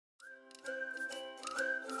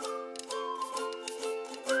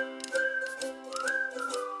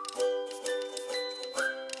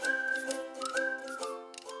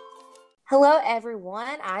Hello,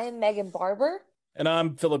 everyone. I am Megan Barber, And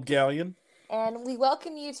I'm Philip Gallion. and we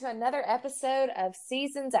welcome you to another episode of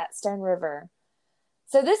Seasons at Stone River.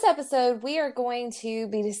 So, this episode, we are going to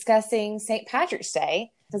be discussing St. Patrick's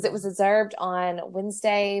Day because it was observed on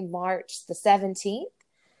Wednesday, March the 17th.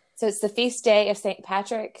 So, it's the feast day of St.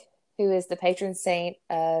 Patrick, who is the patron saint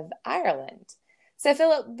of Ireland. So,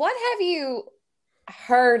 Philip, what have you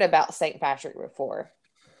heard about St. Patrick before?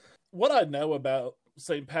 What I know about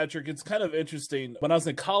St. Patrick, it's kind of interesting. When I was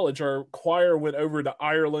in college, our choir went over to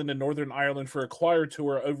Ireland and Northern Ireland for a choir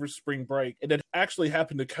tour over spring break. And it actually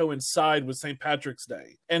happened to coincide with St. Patrick's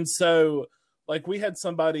Day. And so we had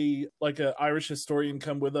somebody like an Irish historian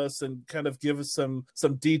come with us and kind of give us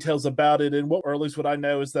some details about it. And what, or at least what I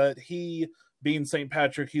know, is that he, being St.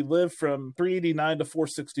 Patrick, he lived from 389 to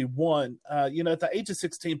 461. At the age of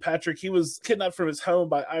 16, Patrick, he was kidnapped from his home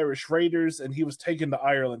by Irish raiders and he was taken to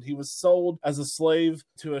Ireland. He was sold as a slave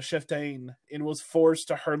to a chieftain and was forced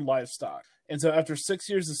to herd livestock. And so after 6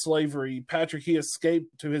 years of slavery, Patrick, he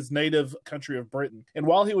escaped to his native country of Britain. And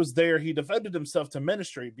while he was there, he devoted himself to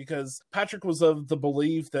ministry because Patrick was of the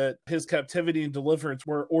belief that his captivity and deliverance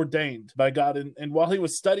were ordained by God. And while he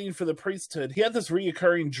was studying for the priesthood, he had this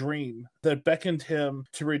reoccurring dream that beckoned him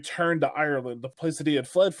to return to Ireland, the place that he had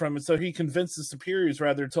fled from. And so he convinced the superiors,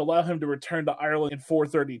 rather, to allow him to return to Ireland in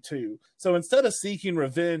 432. So instead of seeking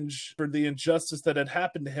revenge for the injustice that had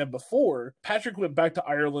happened to him before, Patrick went back to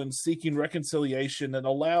Ireland seeking reconciliation and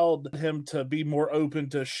allowed him to be more open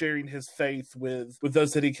to sharing his faith with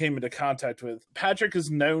those that he came into contact with. Patrick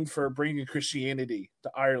is known for bringing Christianity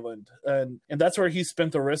to Ireland, and that's where he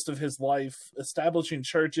spent the rest of his life, establishing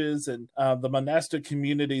churches and the monastic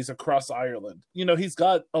communities across Ireland. He's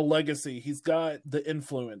got a legacy, he's got the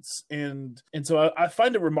influence, and so I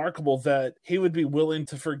find it remarkable that he would be willing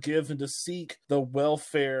to forgive and to seek the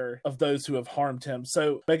welfare of those who have harmed him.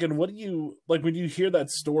 So, Megan, what do you like when you hear that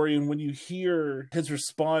story and when you hear his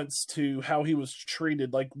response to how he was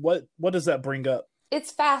treated? Like, what does that bring up?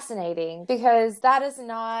 It's fascinating because that is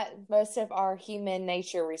not most of our human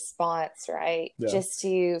nature response, right? Yeah. Just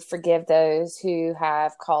to forgive those who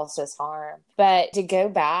have caused us harm. But to go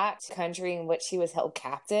back to the country in which he was held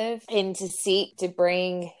captive and to seek to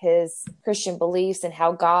bring his Christian beliefs and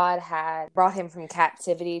how God had brought him from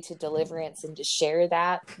captivity to deliverance and to share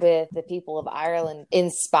that with the people of Ireland,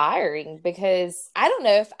 inspiring, because I don't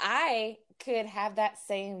know if I could have that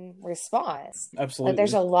same response. Absolutely.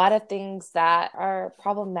 There's a lot of things that are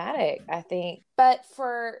problematic, I think. But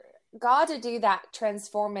for God to do that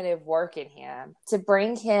transformative work in him, to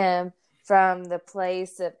bring him from the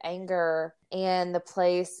place of anger and the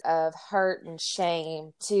place of hurt and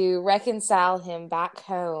shame, to reconcile him back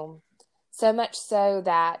home, so much so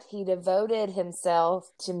that he devoted himself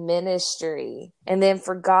to ministry. And then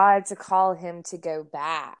for God to call him to go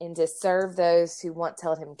back and to serve those who once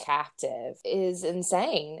held him captive is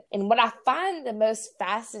insane. And what I find the most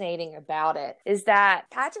fascinating about it is that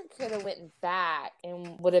Patrick could have went back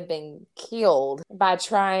and would have been killed by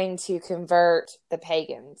trying to convert the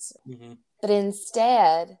pagans. Mm-hmm. But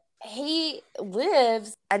instead, he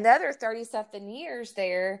lives another 30-something years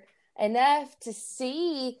there, enough to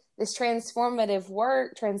see this transformative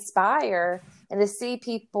work transpire and to see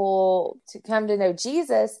people to come to know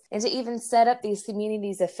Jesus and to even set up these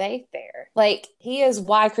communities of faith there. Like, he is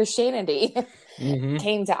why Christianity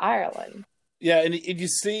came to Ireland. Yeah, and you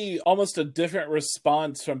see almost a different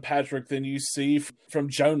response from Patrick than you see from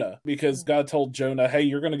Jonah, because God told Jonah, hey,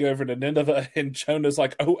 you're going to go over to Nineveh, and Jonah's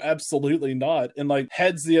like, oh, absolutely not, and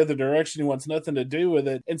heads the other direction. He wants nothing to do with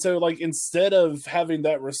it. And so instead of having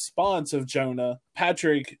that response of Jonah,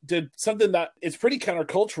 Patrick did something that is pretty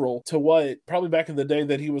countercultural to what probably back in the day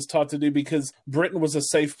that he was taught to do, because Britain was a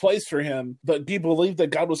safe place for him. But he believed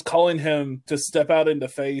that God was calling him to step out into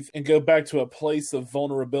faith and go back to a place of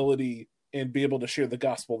vulnerability and be able to share the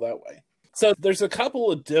gospel that way. So there's a couple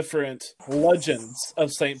of different legends of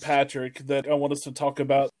St. Patrick that I want us to talk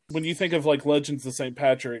about. When you think of legends of St.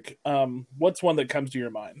 Patrick, what's one that comes to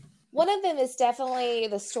your mind? One of them is definitely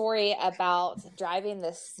the story about driving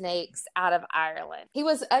the snakes out of Ireland. He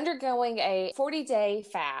was undergoing a 40-day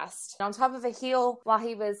fast. On top of a hill while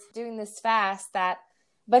he was doing this fast, that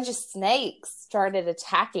a bunch of snakes started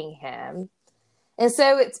attacking him. And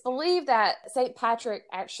so it's believed that St. Patrick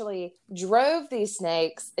actually drove these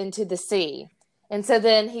snakes into the sea. And so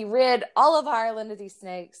then he rid all of Ireland of these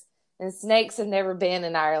snakes, and snakes have never been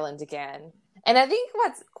in Ireland again. And I think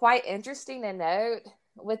what's quite interesting to note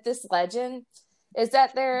with this legend is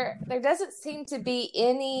that there doesn't seem to be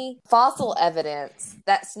any fossil evidence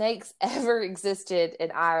that snakes ever existed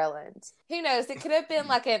in Ireland. Who knows? It could have been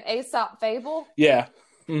like an Aesop fable. Yeah.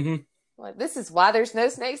 Mm-hmm. Like, this is why there's no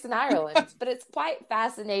snakes in Ireland. But it's quite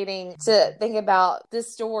fascinating to think about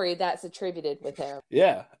this story that's attributed with him.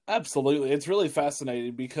 Yeah, absolutely. It's really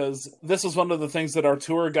fascinating because this was one of the things that our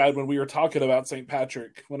tour guide, when we were talking about St.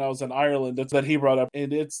 Patrick when I was in Ireland, that he brought up.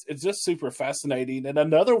 And it's just super fascinating. And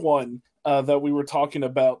another one that we were talking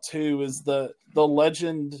about too is the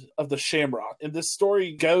legend of the Shamrock. And this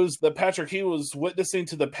story goes that Patrick, he was witnessing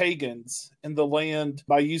to the pagans in the land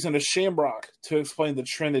by using a shamrock to explain the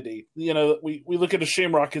Trinity. You know, we look at a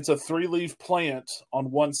shamrock, it's a 3-leaf plant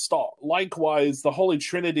on one stalk. Likewise, the Holy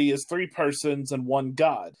Trinity is 3 persons and one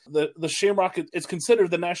God. The shamrock is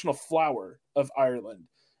considered the national flower of Ireland.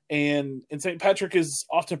 And St. Patrick is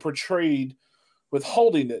often portrayed with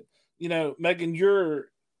holding it. You know, Megan,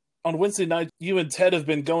 on Wednesday night, you and Ted have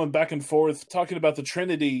been going back and forth talking about the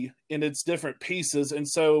Trinity in its different pieces. And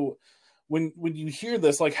so when you hear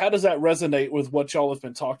this, like, how does that resonate with what y'all have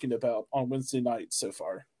been talking about on Wednesday night so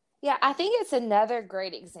far? Yeah, I think it's another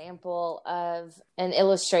great example of an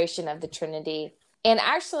illustration of the Trinity. And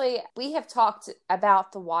actually, we have talked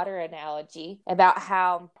about the water analogy, about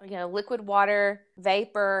how, liquid water,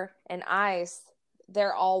 vapor, and ice,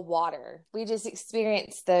 they're all water. We just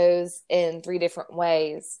experience those in 3 different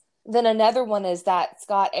ways. Then another one is that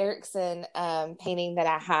Scott Erickson painting that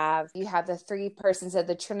I have. You have the 3 persons of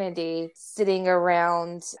the Trinity sitting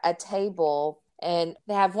around a table, and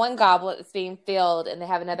they have one goblet that's being filled, and they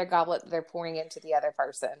have another goblet that they're pouring into the other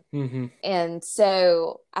person. Mm-hmm. And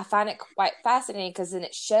so I find it quite fascinating because then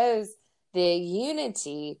it shows the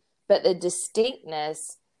unity, but the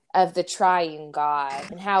distinctness of the triune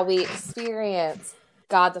God and how we experience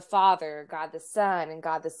God the Father, God the Son, and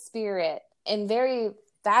God the Spirit in very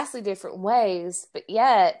vastly different ways, but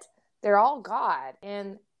yet they're all God.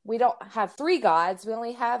 And we don't have 3 gods, we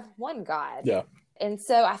only have one God. Yeah. And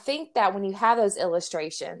so I think that when you have those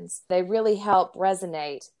illustrations, they really help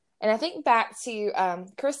resonate. And I think back to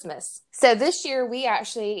Christmas. So this year we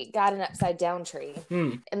actually got an upside down tree.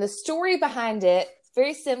 And the story behind it,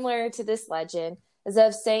 very similar to this legend, is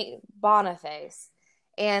of Saint Boniface.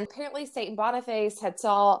 And apparently Saint Boniface had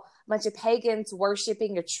saw a bunch of pagans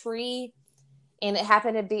worshiping a tree, and it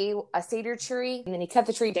happened to be a cedar tree. And then he cut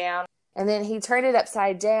the tree down, and then he turned it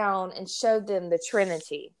upside down and showed them the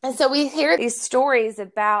Trinity. And so we hear these stories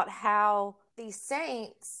about how these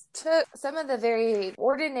saints took some of the very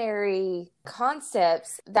ordinary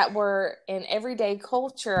concepts that were in everyday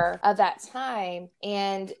culture of that time,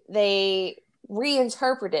 and they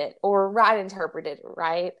reinterpreted or right-interpreted,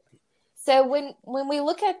 right? So when we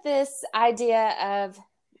look at this idea of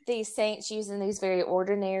these saints using these very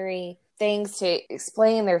ordinary things to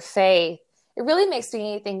explain their faith, it really makes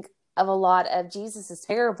me think of a lot of Jesus's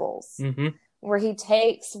parables, where he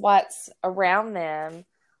takes what's around them,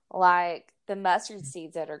 like the mustard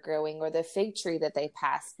seeds that are growing or the fig tree that they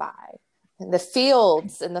pass by, and the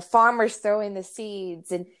fields and the farmers throwing the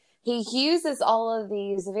seeds. And he uses all of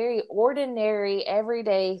these very ordinary,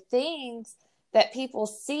 everyday things that people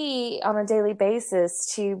see on a daily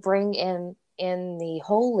basis to bring in the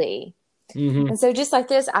holy. And so just like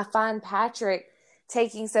this, I find Patrick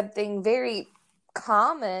taking something very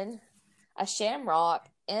common, a shamrock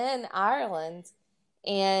in Ireland,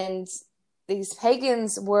 and these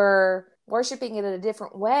pagans were worshiping it in a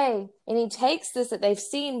different way. And he takes this that they've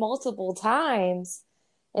seen multiple times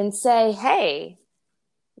and say, hey,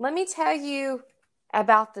 let me tell you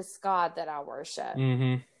about this God that I worship.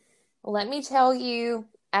 Let me tell you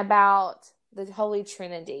about the Holy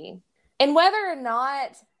Trinity. And whether or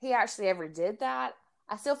not he actually ever did that,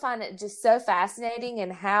 I still find it just so fascinating,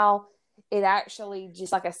 and how it actually,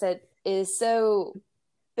 just like I said, is so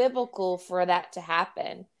biblical for that to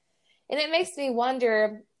happen. And it makes me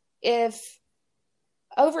wonder if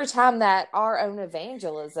over time that our own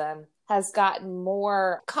evangelism has gotten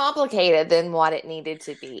more complicated than what it needed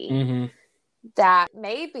to be. That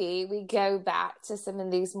maybe we go back to some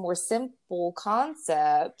of these more simple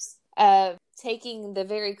concepts of taking the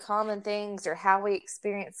very common things or how we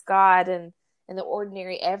experience God in the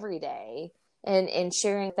ordinary everyday, and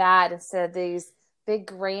sharing that instead of these big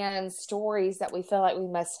grand stories that we feel like we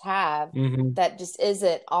must have, that just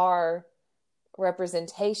isn't our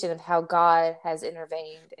representation of how God has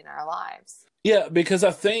intervened in our lives. Yeah, because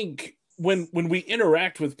I think when we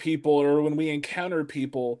interact with people or when we encounter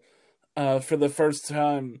people for the first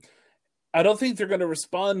time, I don't think they're going to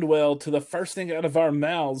respond well to the first thing out of our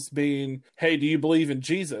mouths being, hey, do you believe in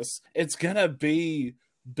Jesus? It's going to be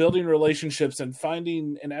building relationships and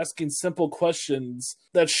finding and asking simple questions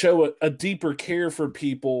that show a deeper care for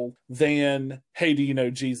people than, hey, do you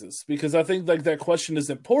know Jesus? Because I think like that question is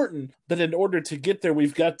important, but in order to get there,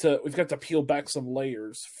 we've got to peel back some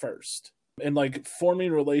layers first. and like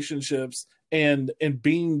forming relationships and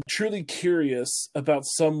being truly curious about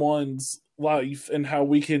someone's life and how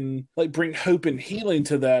we can like bring hope and healing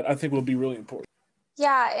to that, I think will be really important.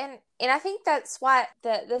 Yeah, and I think that's what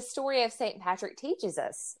the story of St. Patrick teaches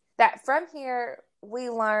us. That from here we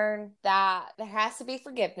learn that there has to be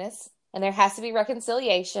forgiveness and there has to be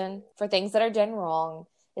reconciliation for things that are done wrong.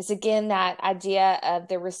 It's again that idea of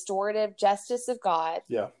the restorative justice of God.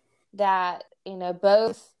 Yeah. That,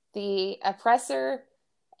 both the oppressor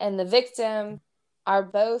and the victim are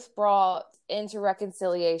both brought into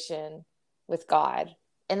reconciliation with God.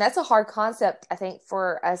 And that's a hard concept, I think,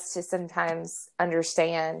 for us to sometimes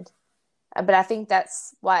understand. But I think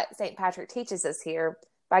that's what St. Patrick teaches us here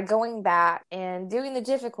by going back and doing the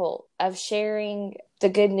difficult of sharing the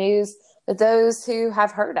good news with those who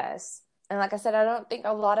have hurt us. And like I said, I don't think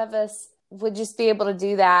a lot of us would just be able to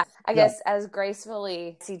do that, I guess, as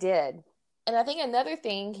gracefully as he did. And I think another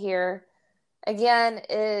thing here, again,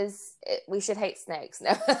 is we should hate snakes.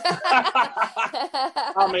 No.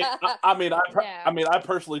 I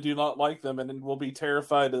personally do not like them and will be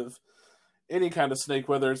terrified of any kind of snake,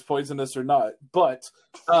 whether it's poisonous or not. But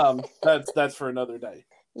that's for another day.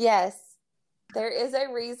 Yes, there is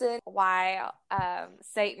a reason why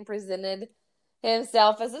Satan presented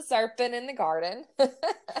himself as a serpent in the garden.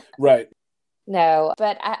 Right. No,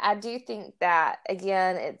 but I do think that,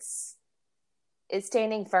 again, it's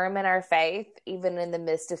standing firm in our faith, even in the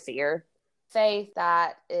midst of fear. Faith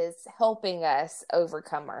that is helping us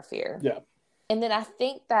overcome our fear. Yeah. And then I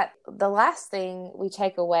think that the last thing we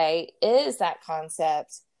take away is that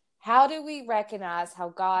concept. How do we recognize how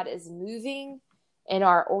God is moving in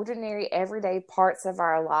our ordinary, everyday parts of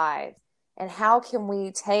our life? And how can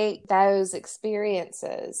we take those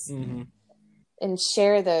experiences and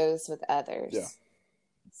share those with others? Yeah.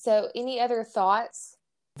 So any other thoughts?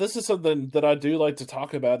 This is something that I do like to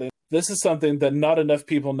talk about. And this is something that not enough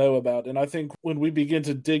people know about. And I think when we begin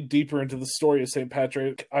to dig deeper into the story of St.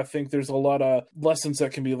 Patrick, I think there's a lot of lessons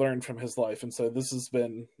that can be learned from his life. And so this has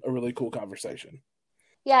been a really cool conversation.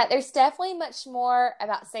 Yeah, there's definitely much more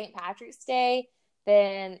about St. Patrick's Day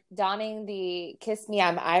than donning the Kiss Me,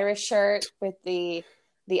 I'm Irish shirt with the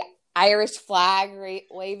Irish flag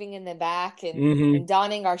waving in the back and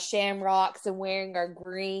donning our shamrocks and wearing our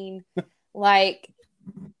green. Like,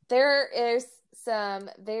 there is some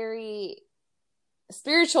very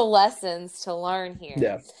spiritual lessons to learn here.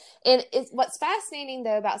 Yeah. And what's fascinating,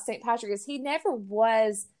 though, about St. Patrick is he never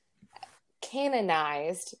was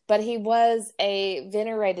canonized, but he was a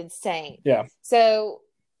venerated saint. Yeah. So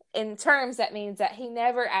in terms, that means that he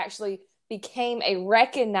never actually became a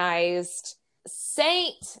recognized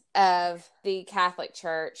saint of the Catholic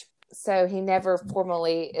Church. So he never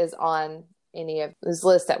formally is on any of those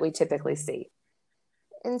lists that we typically see.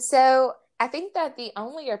 And so I think that the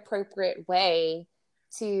only appropriate way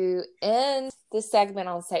to end this segment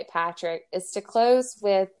on St. Patrick is to close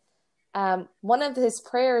with one of his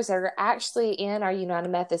prayers that are actually in our United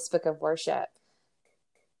Methodist Book of Worship.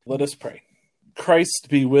 Let us pray. Christ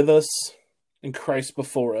be with us, and Christ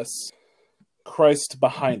before us, Christ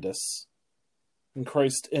behind us, and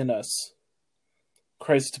Christ in us,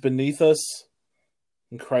 Christ beneath us,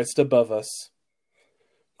 and Christ above us,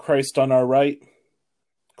 Christ on our right,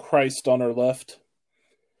 Christ on our left,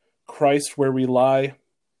 Christ where we lie,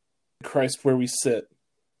 Christ where we sit,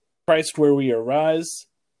 Christ where we arise,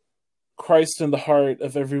 Christ in the heart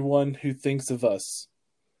of everyone who thinks of us,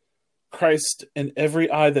 Christ in every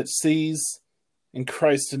eye that sees, and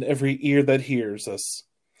Christ in every ear that hears us.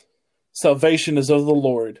 Salvation is of the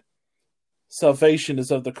Lord. Salvation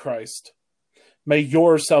is of the Christ. May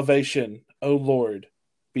your salvation, O Lord,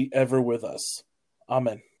 be ever with us.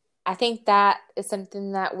 Amen. I think that is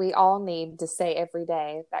something that we all need to say every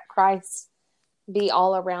day, that Christ be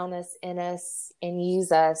all around us, in us, and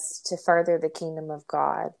use us to further the kingdom of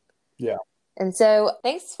God. Yeah. And so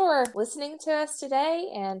thanks for listening to us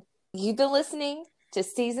today. And you've been listening to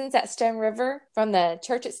Seasons at Stone River from the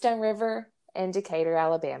Church at Stone River in Decatur,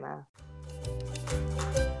 Alabama.